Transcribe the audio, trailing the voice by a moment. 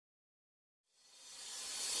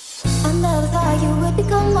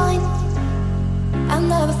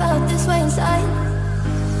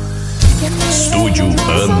Estúdio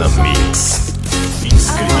Ana Mix.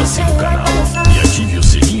 Inscreva-se no canal e ative o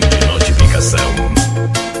sininho de notificação.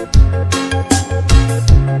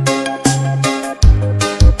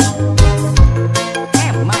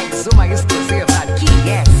 É mais uma exclusiva que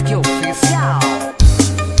é que oficial.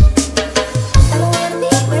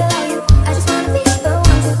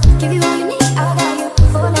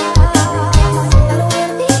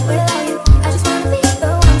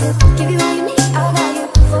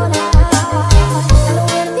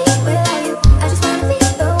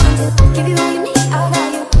 Give you all you need, I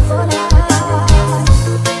got you.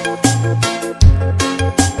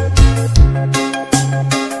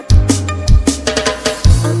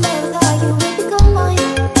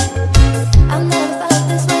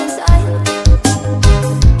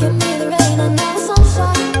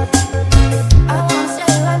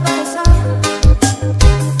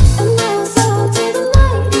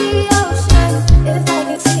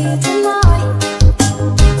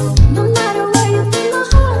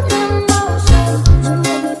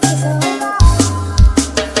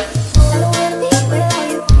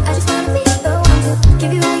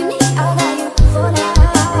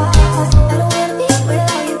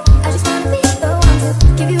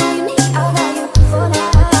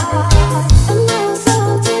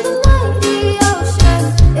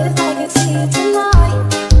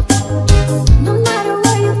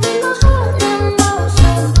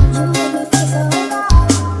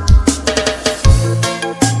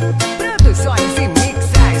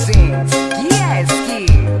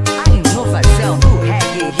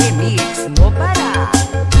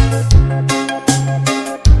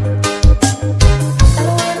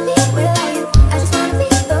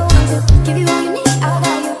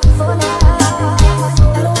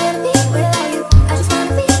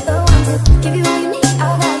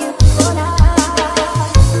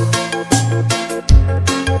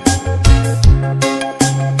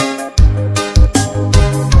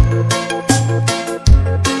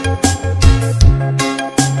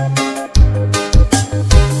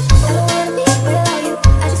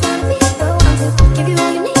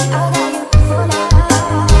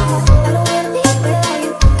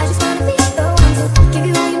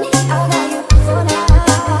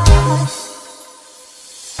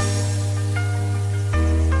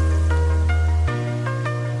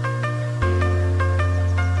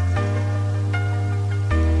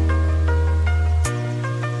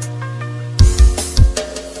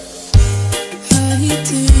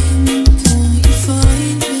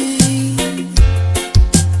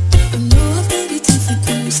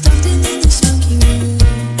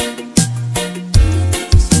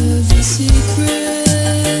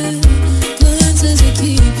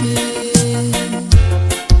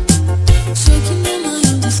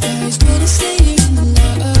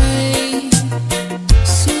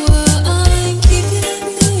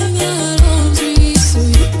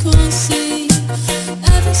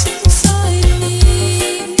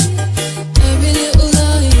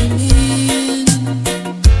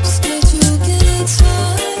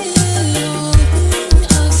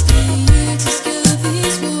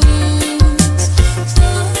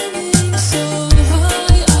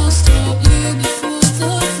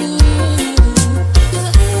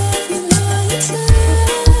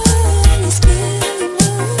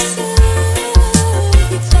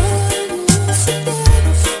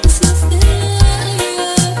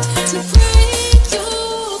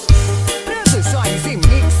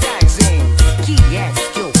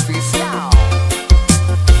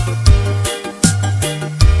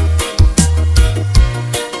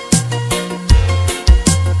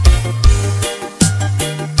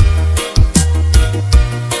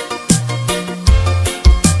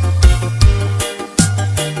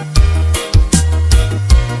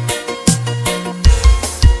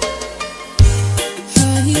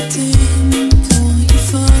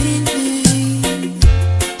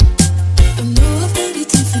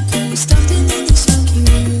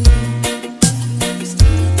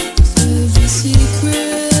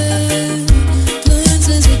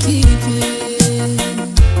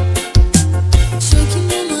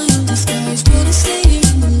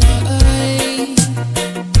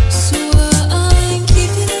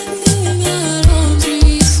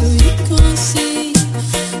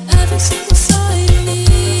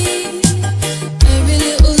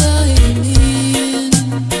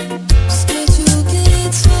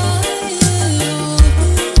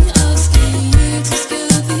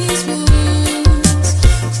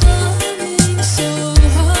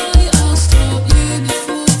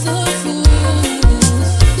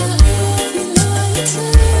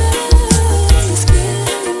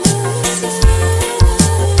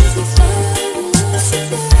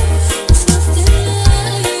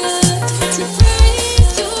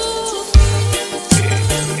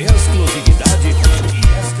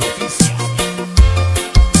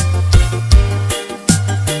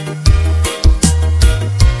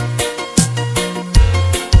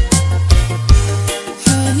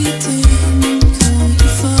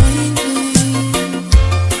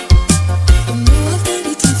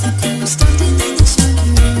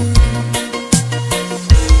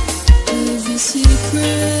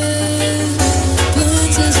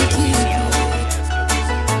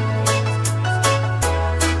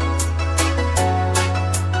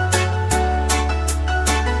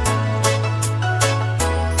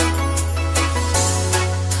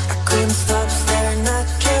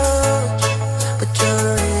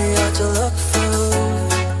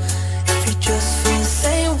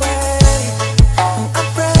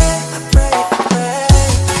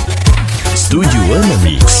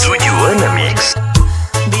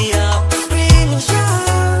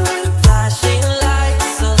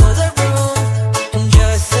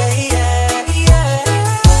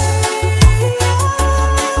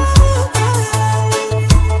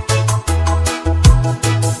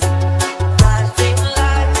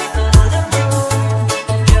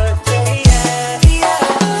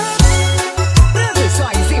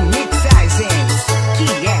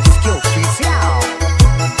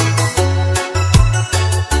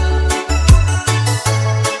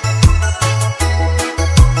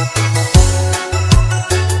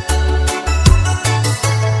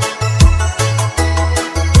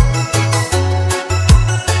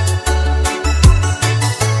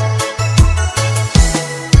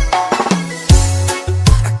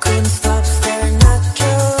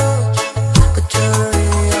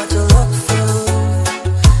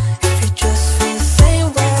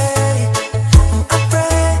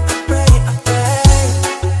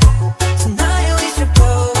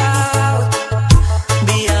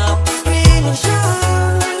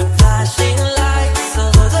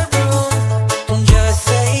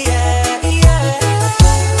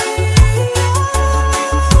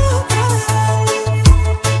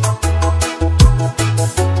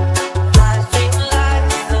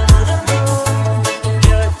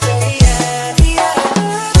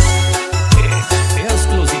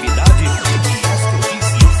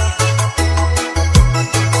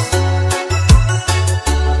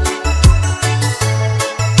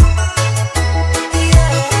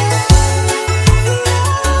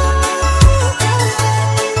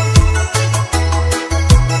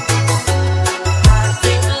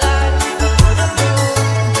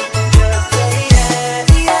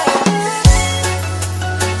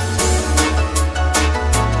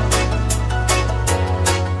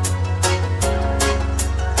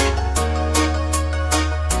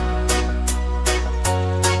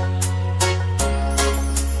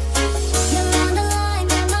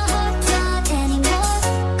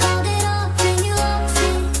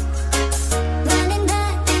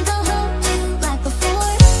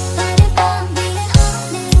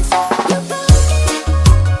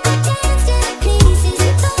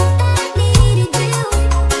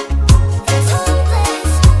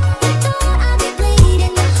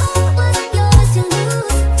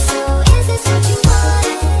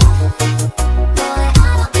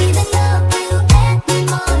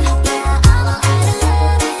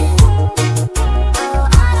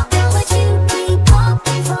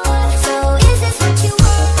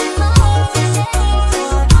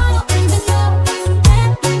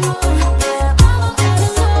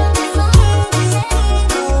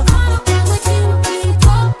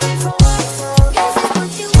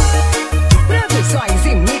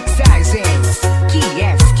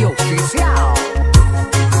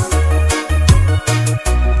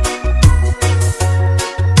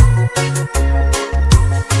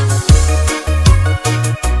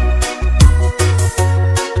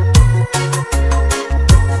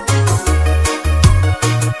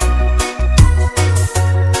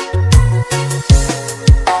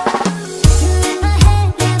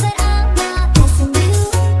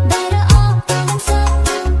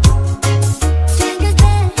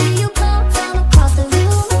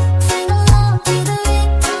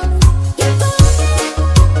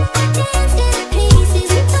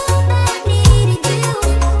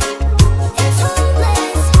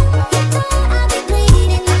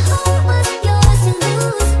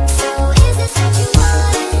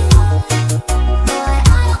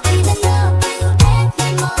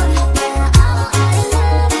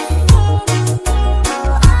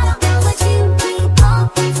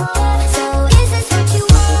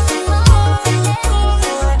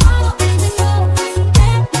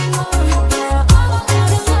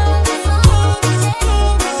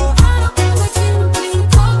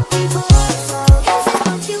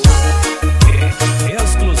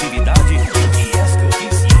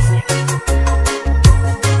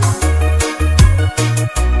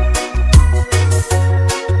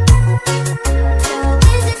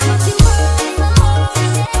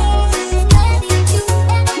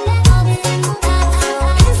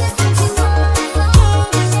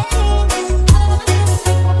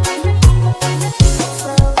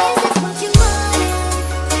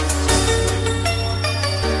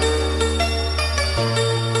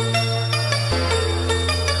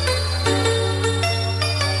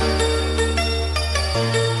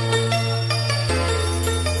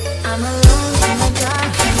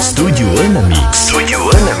 Mix. Do you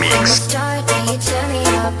wanna mix?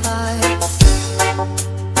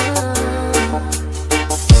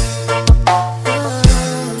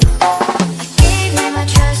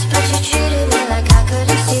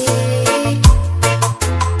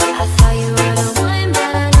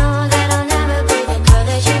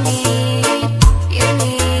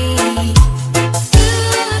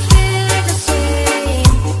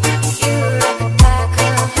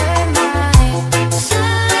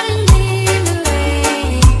 Suddenly the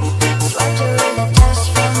rain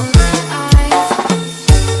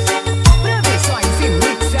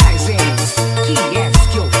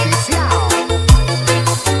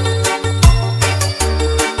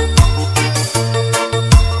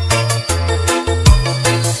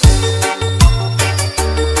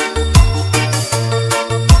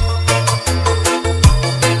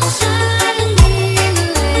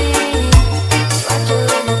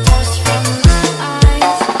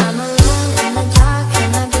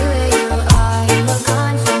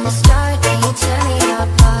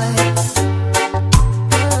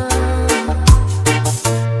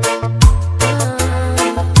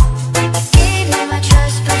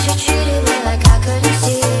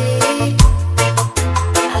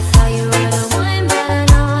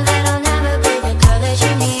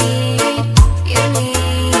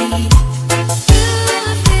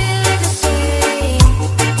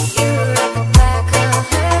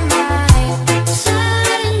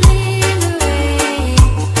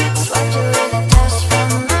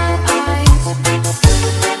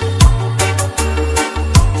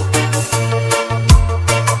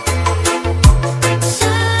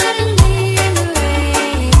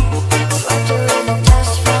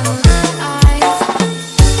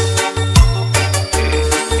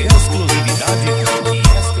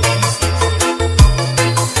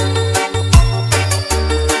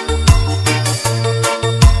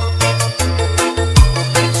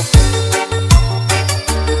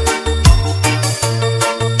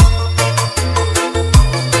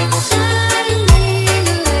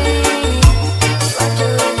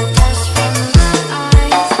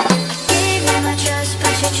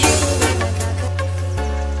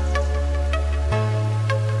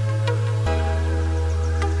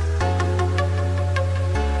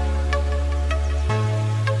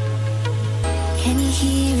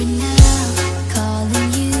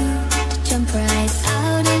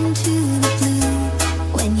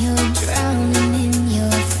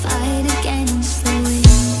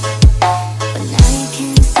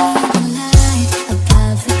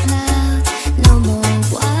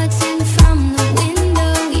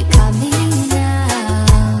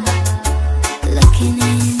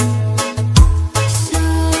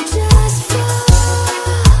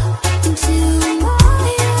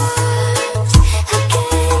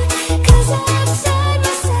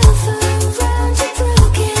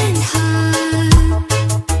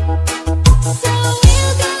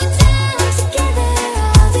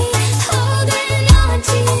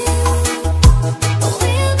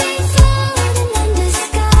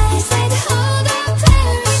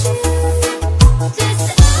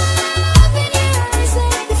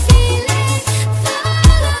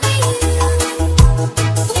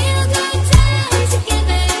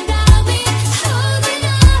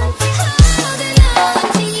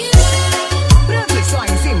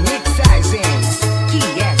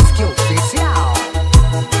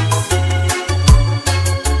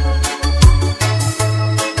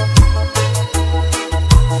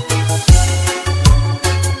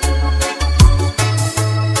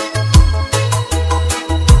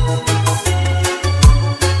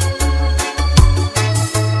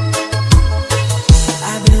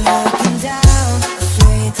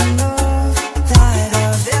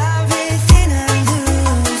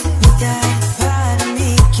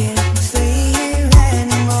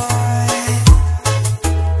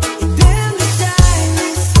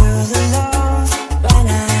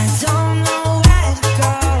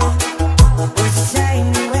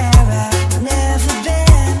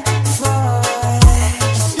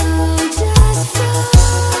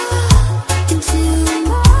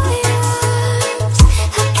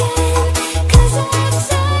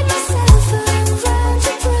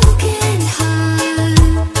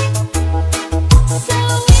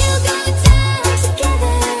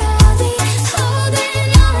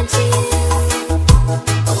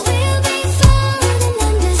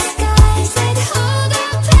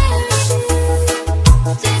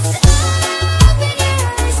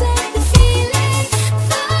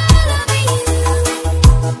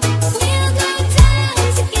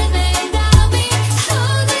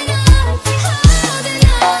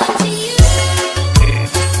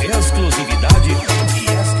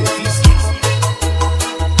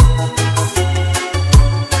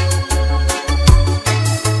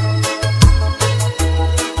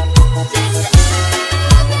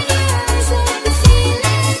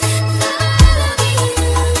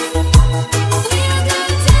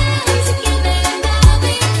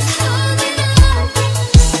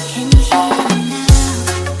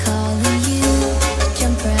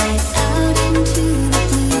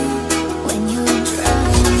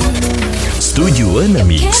Ana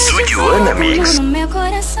Mix. Estúdio Ana Mix. No meu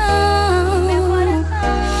coração,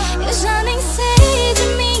 eu já nem sei de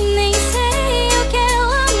mim, nem sei o que é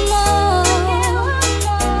o amor.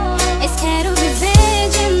 Mas quero viver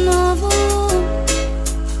de novo.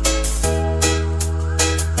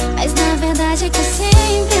 Mas na verdade é que eu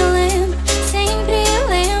sempre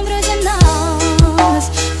lembro de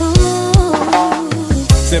nós.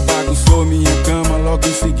 Cê bagunçou minha cama logo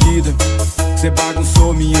em seguida. Cê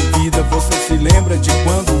bagunçou minha vida. Você se lembra de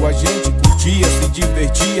quando a gente curtia, se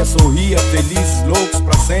divertia, sorria, felizes, loucos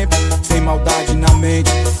pra sempre, sem maldade na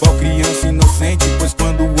mente, igual criança inocente. Pois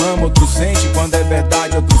quando ama outro sente, quando é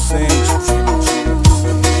verdade outro sente.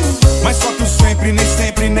 Mas só que o sempre,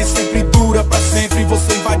 nem sempre dura pra sempre.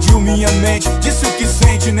 Você invadiu minha mente, disse o que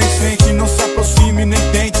sente, nem sente. Não se aproxime, nem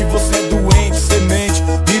tente. Você é doente, semente,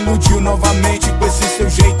 me iludiu novamente com esse seu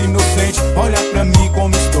jeito inocente. Olha pra mim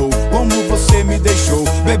como estou, como você me deixou,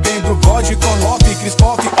 bebendo vodka, coloque,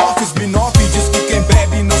 Cristóf, Office, Binoff. Diz que quem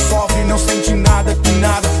bebe não sofre, não sente nada com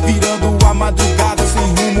nada, virando a madrugada, sem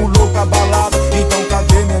rumo, louco, abalado. Então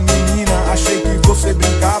cadê minha menina? Achei que você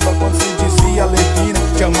brincava quando se dizia Lepina.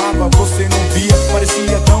 Te amava, você não via,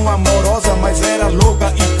 parecia tão amorosa, mas era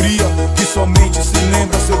louca e fria. Que somente se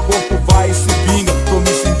lembra, seu corpo vai e se vinga. Tô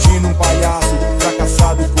me sentindo um palhaço,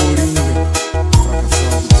 fracassado coringa.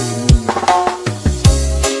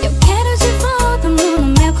 Eu quero de volta, amor, no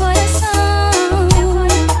meu coração.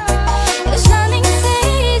 Eu já nem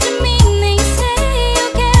sei de mim, nem sei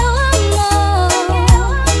o que é o amor.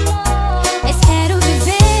 Mas quero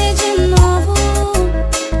viver de novo.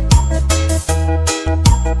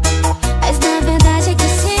 Mas na verdade é que eu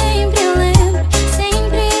sempre lembro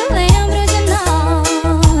de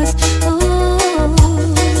nós.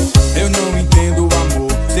 Eu não entendo o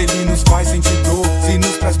amor, se ele nos faz sentir dor, se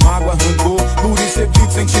nos traz mágoa, rancor. Por isso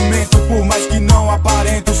evito sentimento, por mais que não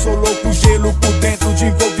aparento. Sou louco, gelo por dentro, de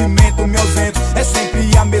envolvimento me ausento. É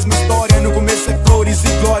sempre a mesma história, no começo é flores e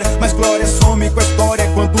glória, mas glória some com a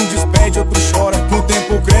história. Quando um despede, outro chora. O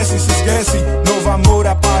tempo cresce e se esquece, novo amor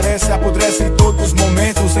aparece, apodrece todos os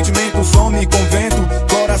momentos. Sentimento some com vento,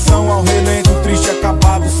 coração ao relento, triste,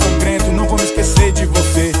 acabado, sangrento. Não vou me esquecer de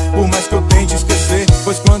você, por mais que eu tente esquecer,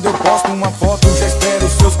 pois quando eu posto uma foto já espero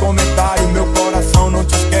seus comentários. Meu coração não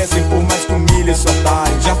te esquece, por mais que humilhe esse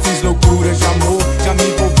otário. Já fiz loucura de amor, já me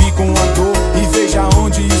envolvi com a dor, e veja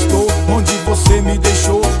onde estou, onde você me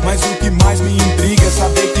deixou. Mas o que mais me intriga é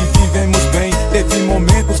saber que vivemos bem. Teve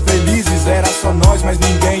momentos felizes, era só nós, mas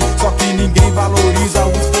ninguém. Só que ninguém valoriza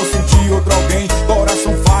o esforço de outro alguém.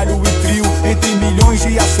 Coração falho e frio, entre milhões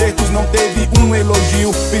de acertos não teve um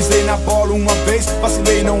elogio. Pisei na bola uma vez,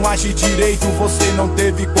 vacilei, não age direito. Você não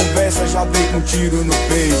teve conversa, já dei com um tiro no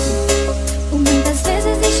peito.